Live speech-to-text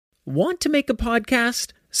Want to make a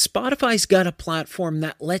podcast? Spotify's got a platform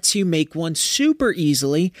that lets you make one super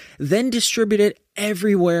easily, then distribute it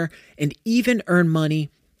everywhere and even earn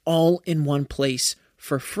money all in one place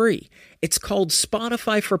for free. It's called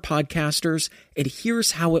Spotify for Podcasters, and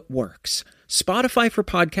here's how it works. Spotify for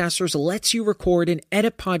Podcasters lets you record and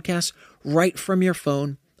edit podcasts right from your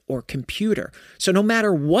phone or computer. So no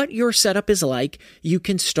matter what your setup is like, you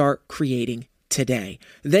can start creating today.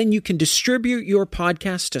 Then you can distribute your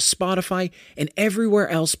podcast to Spotify and everywhere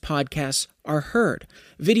else podcasts are heard.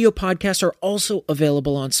 Video podcasts are also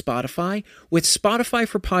available on Spotify. With Spotify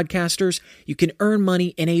for Podcasters, you can earn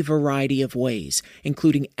money in a variety of ways,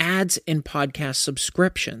 including ads and podcast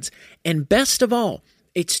subscriptions. And best of all,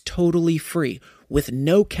 it's totally free with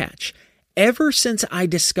no catch. Ever since I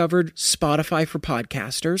discovered Spotify for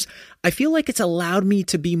Podcasters, I feel like it's allowed me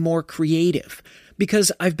to be more creative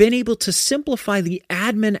because I've been able to simplify the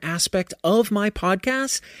admin aspect of my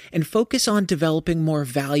podcast and focus on developing more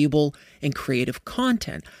valuable and creative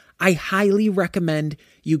content. I highly recommend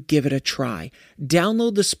you give it a try.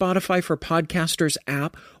 Download the Spotify for Podcasters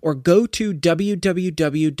app or go to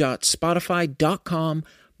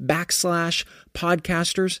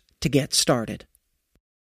www.spotify.com/podcasters to get started.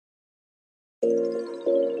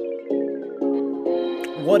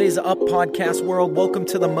 What is up, podcast world? Welcome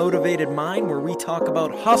to The Motivated Mind, where we talk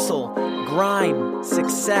about hustle, grind,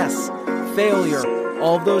 success, failure,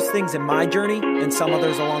 all of those things in my journey and some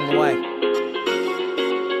others along the way.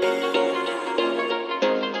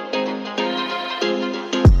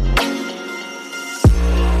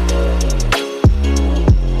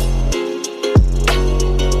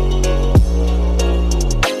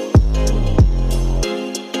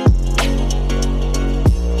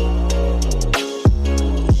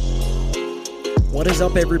 What is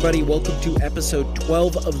up, everybody? Welcome to episode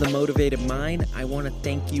 12 of The Motivated Mind. I want to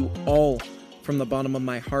thank you all from the bottom of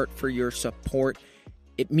my heart for your support.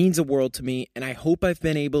 It means a world to me, and I hope I've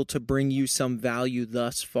been able to bring you some value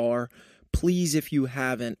thus far. Please, if you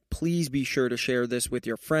haven't, please be sure to share this with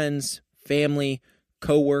your friends, family,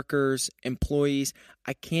 coworkers, employees.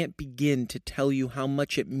 I can't begin to tell you how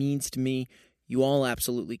much it means to me. You all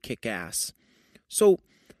absolutely kick ass. So,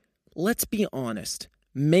 let's be honest.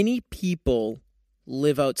 Many people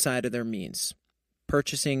live outside of their means,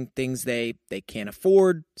 purchasing things they can't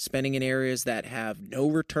afford, spending in areas that have no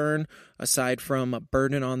return aside from a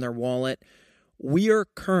burden on their wallet. We are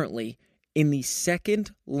currently in the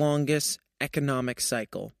second longest economic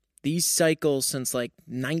cycle. These cycles since like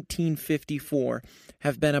 1954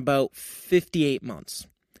 have been about 58 months.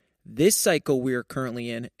 This cycle we are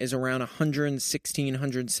currently in is around 116,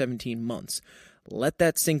 117 months. Let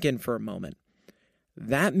that sink in for a moment.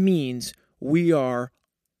 That means we are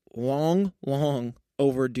long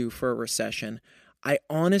overdue for a recession. I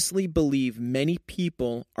honestly believe many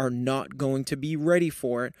people are not going to be ready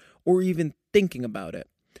for it or even thinking about it.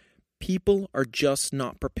 People are just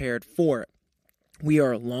not prepared for it. We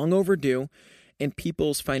are long overdue, and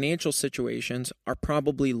people's financial situations are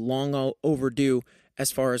probably long overdue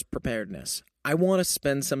as far as preparedness. I want to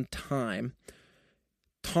spend some time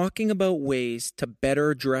talking about ways to better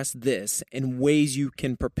address this and ways you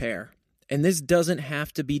can prepare. And this doesn't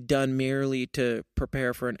have to be done merely to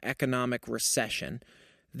prepare for an economic recession.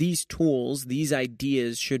 These tools, these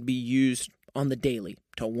ideas should be used on the daily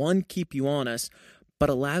to, one, keep you honest, but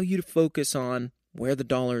allow you to focus on where the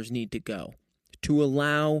dollars need to go, to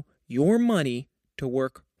allow your money to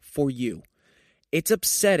work for you. It's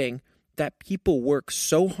upsetting that people work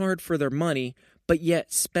so hard for their money, but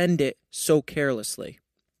yet spend it so carelessly.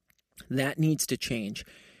 That needs to change.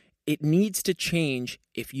 It needs to change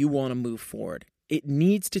if you want to move forward. It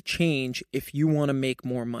needs to change if you want to make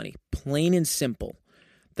more money. Plain and simple.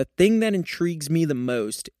 The thing that intrigues me the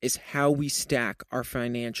most is how we stack our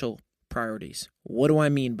financial priorities. What do I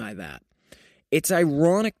mean by that? It's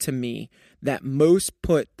ironic to me that most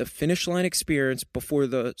put the finish line experience before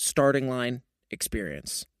the starting line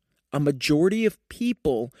experience. A majority of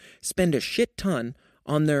people spend a shit ton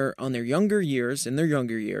on their younger years,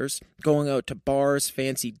 going out to bars,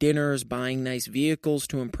 fancy dinners, buying nice vehicles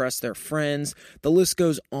to impress their friends. The list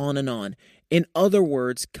goes on and on. In other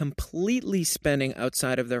words, completely spending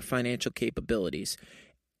outside of their financial capabilities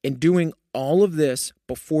and doing all of this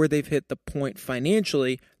before they've hit the point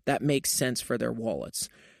financially that makes sense for their wallets.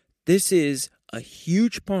 This is a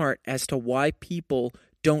huge part as to why people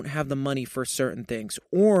don't have the money for certain things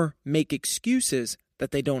or make excuses that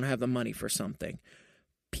they don't have the money for something.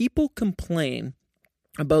 People complain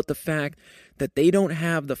about the fact that they don't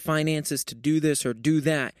have the finances to do this or do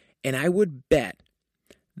that, and I would bet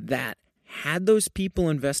that had those people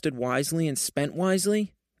invested wisely and spent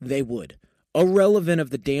wisely, they would. irrelevant of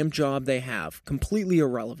the damn job they have, completely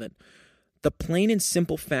irrelevant. The plain and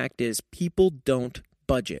simple fact is people don't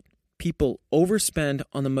budget. People overspend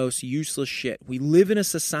on the most useless shit. We live in a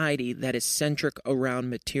society that is centric around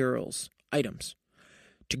materials, items.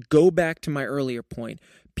 To go back to my earlier point,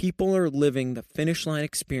 people are living the finish line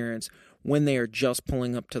experience when they are just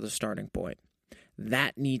pulling up to the starting point.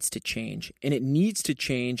 That needs to change. And it needs to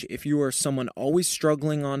change if you are someone always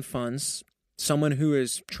struggling on funds, someone who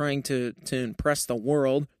is trying to impress the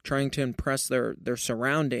world, trying to impress their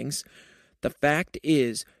surroundings. The fact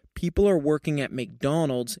is, people are working at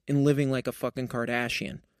McDonald's and living like a fucking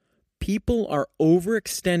Kardashian. People are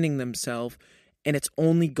overextending themselves, and it's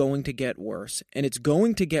only going to get worse. And it's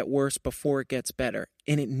going to get worse before it gets better.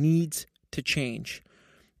 And it needs to change.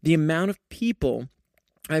 The amount of people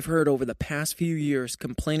I've heard over the past few years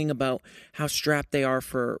complaining about how strapped they are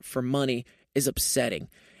for money is upsetting.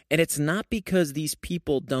 And it's not because these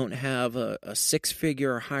people don't have a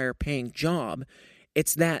six-figure or higher paying job.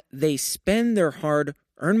 It's that they spend their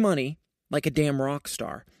hard-earned money like a damn rock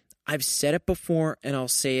star. I've said it before and I'll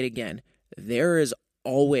say it again. There is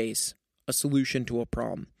always a solution to a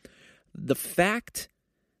problem. The fact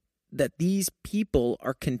that these people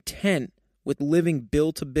are content with living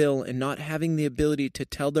bill to bill and not having the ability to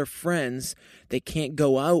tell their friends they can't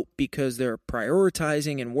go out because they're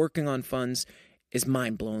prioritizing and working on funds is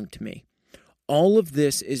mind-blowing to me. All of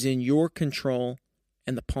this is in your control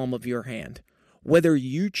and the palm of your hand. Whether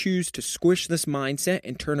you choose to squish this mindset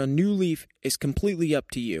and turn a new leaf is completely up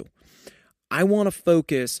to you. I want to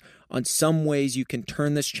focus on some ways you can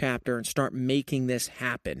turn this chapter and start making this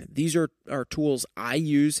happen. These are tools I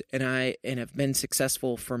use and have been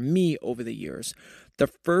successful for me over the years. The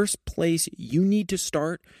first place you need to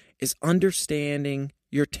start is understanding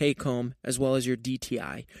your take home as well as your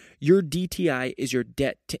DTI. Your DTI is your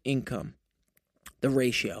debt to income, the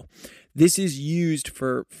ratio. This is used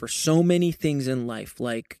for so many things in life,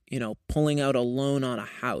 like, pulling out a loan on a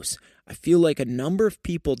house. I feel like a number of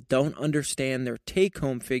people don't understand their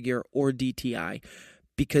take-home figure or DTI,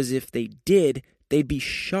 because if they did, they'd be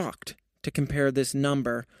shocked to compare this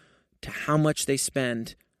number to how much they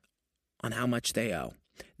spend on how much they owe.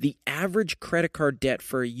 The average credit card debt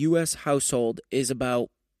for a U.S. household is about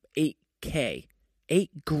 $8,000.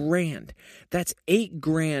 $8,000. That's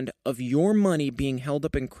 $8,000 of your money being held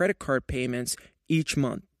up in credit card payments each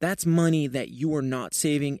month. That's money that you are not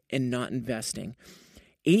saving and not investing.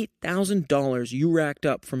 $8,000 you racked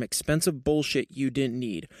up from expensive bullshit you didn't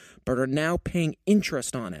need, but are now paying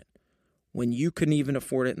interest on it when you couldn't even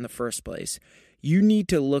afford it in the first place. You need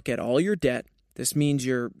to look at all your debt. This means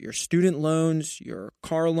your student loans, your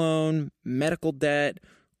car loan, medical debt,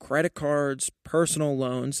 credit cards, personal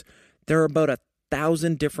loans. There are about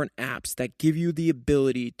 1,000 different apps that give you the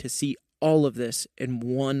ability to see all of this in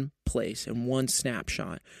one place, in one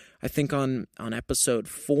snapshot. I think on episode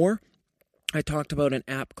 4, I talked about an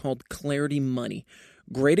app called Clarity Money.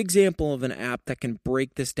 Great example of an app that can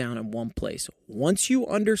break this down in one place. Once you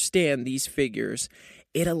understand these figures,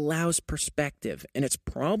 it allows perspective, and it's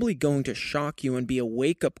probably going to shock you and be a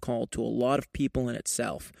wake-up call to a lot of people in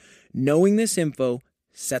itself. Knowing this info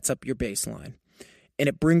sets up your baseline. And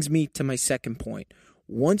it brings me to my second point.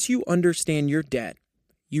 Once you understand your debt,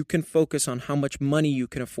 you can focus on how much money you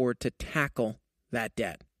can afford to tackle that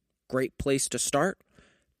debt. Great place to start.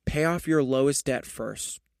 Pay off your lowest debt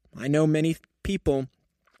first. I know many people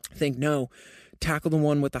think, no, tackle the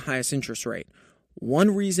one with the highest interest rate.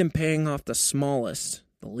 One reason paying off the smallest,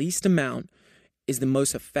 the least amount, is the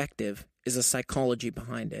most effective is the psychology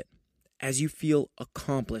behind it. As you feel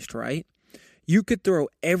accomplished, right? You could throw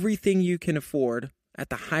everything you can afford at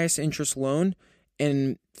the highest interest loan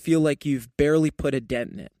and feel like you've barely put a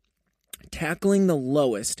dent in it. Tackling the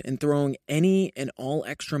lowest and throwing any and all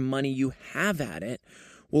extra money you have at it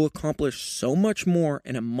will accomplish so much more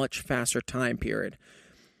in a much faster time period.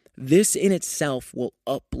 This in itself will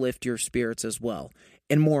uplift your spirits as well,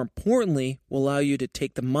 and more importantly, will allow you to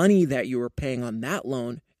take the money that you were paying on that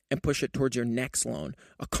loan and push it towards your next loan.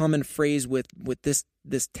 A common phrase with this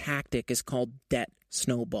tactic is called debt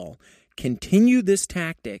snowball. Continue this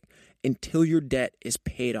tactic until your debt is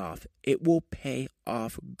paid off. It will pay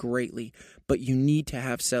off greatly, but you need to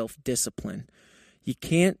have self-discipline. You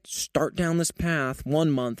can't start down this path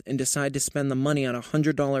one month and decide to spend the money on a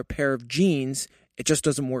 $100 pair of jeans. It just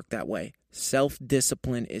doesn't work that way.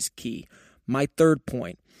 Self-discipline is key. My third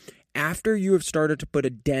point, after you have started to put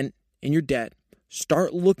a dent in your debt,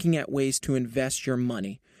 start looking at ways to invest your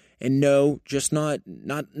money. And no, just not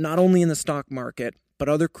only in the stock market, but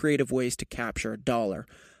other creative ways to capture a dollar.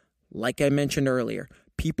 Like I mentioned earlier,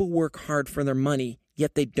 people work hard for their money,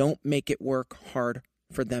 yet they don't make it work hard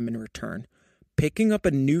for them in return. Picking up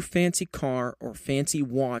a new fancy car or fancy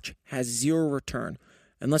watch has zero return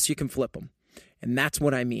unless you can flip them. And that's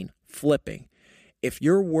what I mean, flipping. If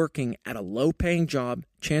you're working at a low-paying job,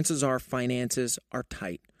 chances are finances are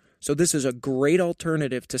tight. So this is a great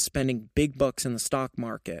alternative to spending big bucks in the stock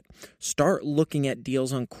market. Start looking at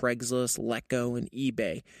deals on Craigslist, Letgo, and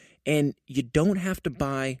eBay. And you don't have to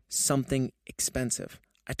buy something expensive.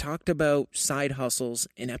 I talked about side hustles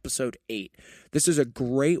in episode 8. This is a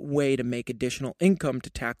great way to make additional income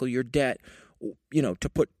to tackle your debt, to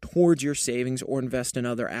put towards your savings or invest in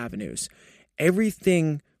other avenues.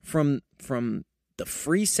 Everything from the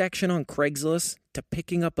free section on Craigslist to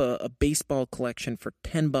picking up a baseball collection for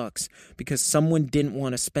 $10 because someone didn't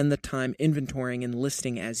want to spend the time inventorying and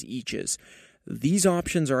listing as eaches. These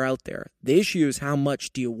options are out there. The issue is how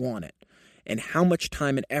much do you want it? And how much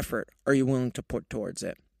time and effort are you willing to put towards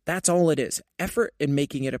it? That's all it is. Effort and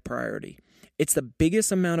making it a priority. It's the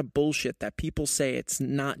biggest amount of bullshit that people say it's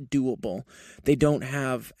not doable. They don't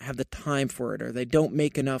have the time for it, or they don't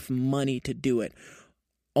make enough money to do it.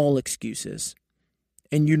 All excuses.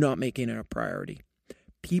 And you're not making it a priority.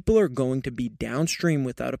 People are going to be downstream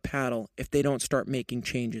without a paddle if they don't start making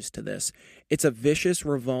changes to this. It's a vicious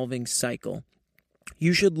revolving cycle.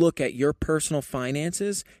 You should look at your personal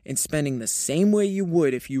finances and spending the same way you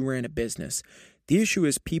would if you ran a business. The issue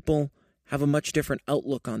is people have a much different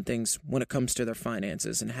outlook on things when it comes to their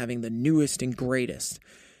finances and having the newest and greatest.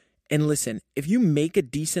 And listen, if you make a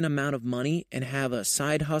decent amount of money and have a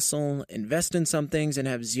side hustle, invest in some things, and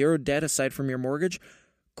have zero debt aside from your mortgage,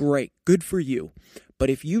 great, good for you. But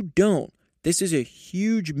if you don't, this is a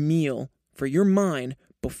huge meal for your mind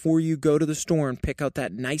before you go to the store and pick out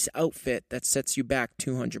that nice outfit that sets you back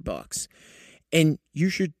 $200. And you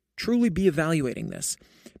should truly be evaluating this,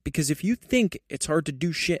 because if you think it's hard to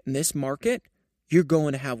do shit in this market, you're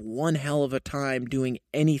going to have one hell of a time doing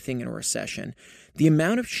anything in a recession. The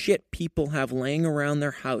amount of shit people have laying around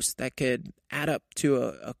their house that could add up to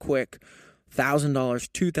a quick $1,000,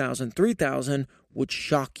 $2,000, $3,000 would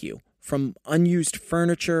shock you. From unused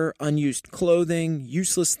furniture, unused clothing,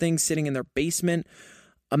 useless things sitting in their basement.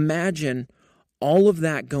 Imagine all of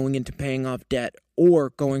that going into paying off debt or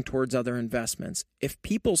going towards other investments. If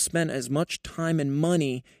people spent as much time and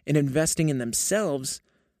money in investing in themselves,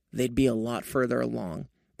 they'd be a lot further along.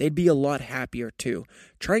 They'd be a lot happier too.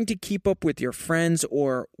 Trying to keep up with your friends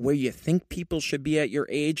or where you think people should be at your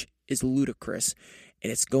age is ludicrous,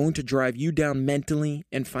 and it's going to drive you down mentally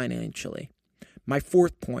and financially. My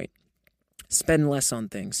fourth point, spend less on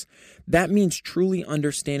things. That means truly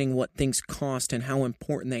understanding what things cost and how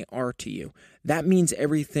important they are to you. That means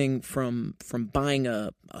everything from buying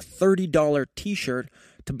a $30 t-shirt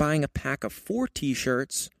to buying a pack of 4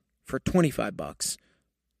 t-shirts for $25,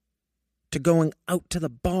 to going out to the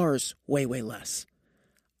bars way less.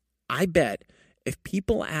 I bet if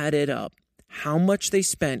people added up how much they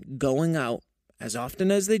spent going out as often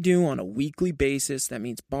as they do on a weekly basis, that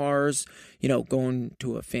means bars, going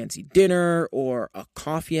to a fancy dinner or a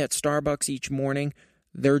coffee at Starbucks each morning,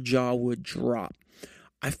 their jaw would drop.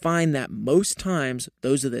 I find that most times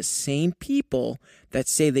those are the same people that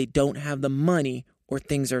say they don't have the money or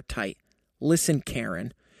things are tight. Listen,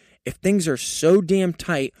 Karen, if things are so damn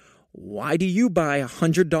tight, why do you buy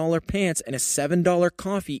 $100 pants and a $7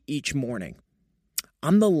 coffee each morning?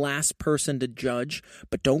 I'm the last person to judge,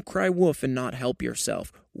 but don't cry wolf and not help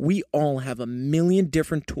yourself. We all have a million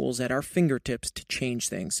different tools at our fingertips to change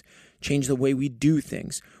things, change the way we do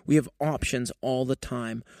things. We have options all the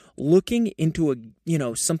time. Looking into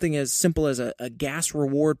something as simple as a gas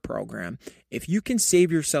reward program, if you can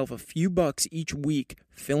save yourself a few bucks each week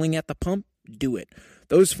filling at the pump, do it.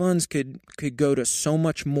 Those funds could go to so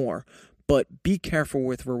much more. But be careful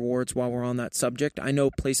with rewards while we're on that subject. I know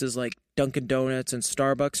places like Dunkin' Donuts and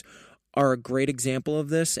Starbucks are a great example of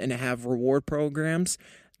this and have reward programs.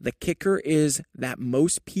 The kicker is that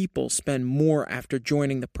most people spend more after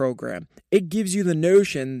joining the program. It gives you the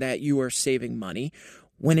notion that you are saving money,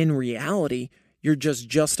 when in reality, you're just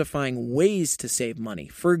justifying ways to save money.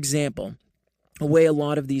 For example, the way a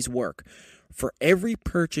lot of these work, for every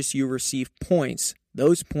purchase you receive points,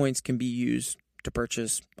 those points can be used to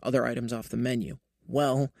purchase other items off the menu.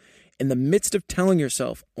 Well, in the midst of telling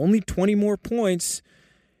yourself only 20 more points,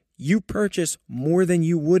 you purchase more than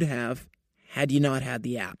you would have had you not had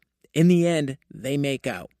the app. In the end, they make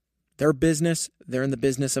out. Their business, they're in the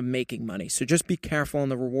business of making money. So just be careful on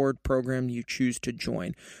the reward program you choose to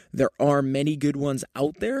join. There are many good ones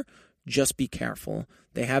out there. Just be careful.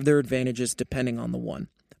 They have their advantages depending on the one.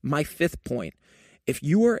 My fifth point, if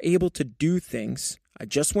you are able to do things I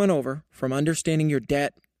just went over, from understanding your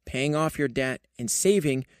debt, paying off your debt, and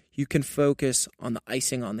saving, you can focus on the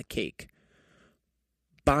icing on the cake.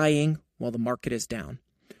 buying while the market is down.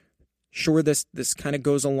 Sure, this kind of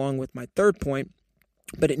goes along with my third point,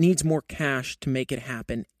 but it needs more cash to make it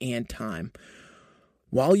happen and time.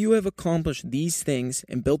 While you have accomplished these things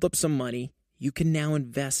and built up some money, you can now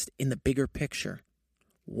invest in the bigger picture.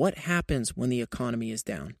 What happens when the economy is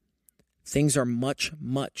down? Things are much,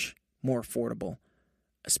 much more affordable,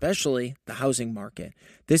 especially the housing market.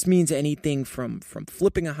 This means anything from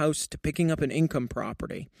flipping a house to picking up an income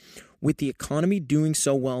property. With the economy doing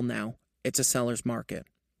so well now, it's a seller's market.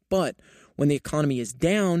 But when the economy is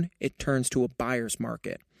down, it turns to a buyer's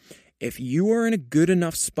market. If you are in a good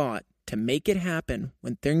enough spot to make it happen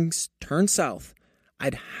when things turn south,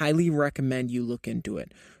 I'd highly recommend you look into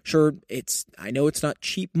it. Sure, I know it's not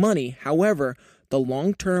cheap money. However, the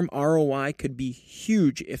long-term ROI could be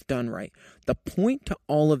huge if done right. The point to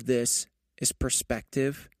all of this is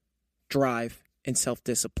perspective, drive, and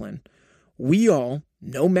self-discipline. We all,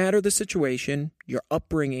 no matter the situation, your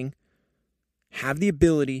upbringing, have the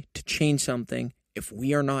ability to change something if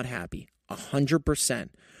we are not happy, 100%.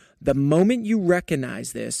 The moment you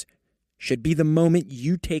recognize this should be the moment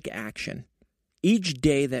you take action. Each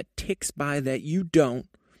day that ticks by that you don't,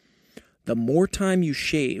 the more time you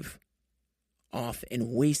shave off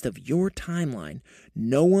in waste of your timeline,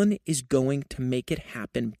 no one is going to make it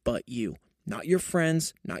happen but you. Not your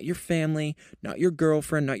friends, not your family, not your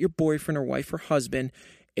girlfriend, not your boyfriend or wife or husband.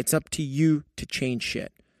 It's up to you to change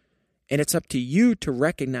shit. And it's up to you to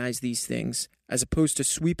recognize these things as opposed to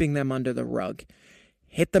sweeping them under the rug.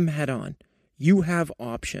 Hit them head on. You have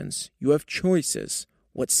options. You have choices.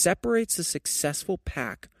 What separates the successful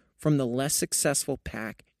pack from the less successful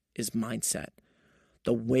pack is mindset.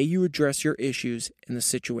 The way you address your issues in the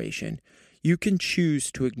situation. You can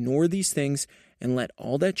choose to ignore these things and let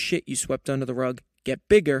all that shit you swept under the rug get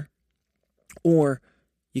bigger, or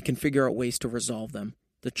you can figure out ways to resolve them.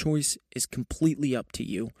 The choice is completely up to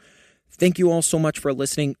you. Thank you all so much for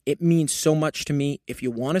listening. It means so much to me. If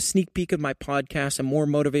you want a sneak peek of my podcast and more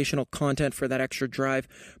motivational content for that extra drive,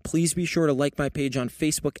 please be sure to like my page on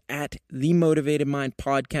Facebook at The Motivated Mind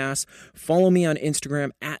Podcast. Follow me on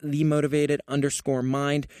Instagram at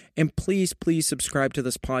TheMotivated_Mind. And please subscribe to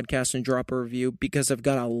this podcast and drop a review because I've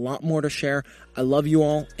got a lot more to share. I love you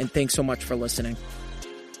all, and thanks so much for listening.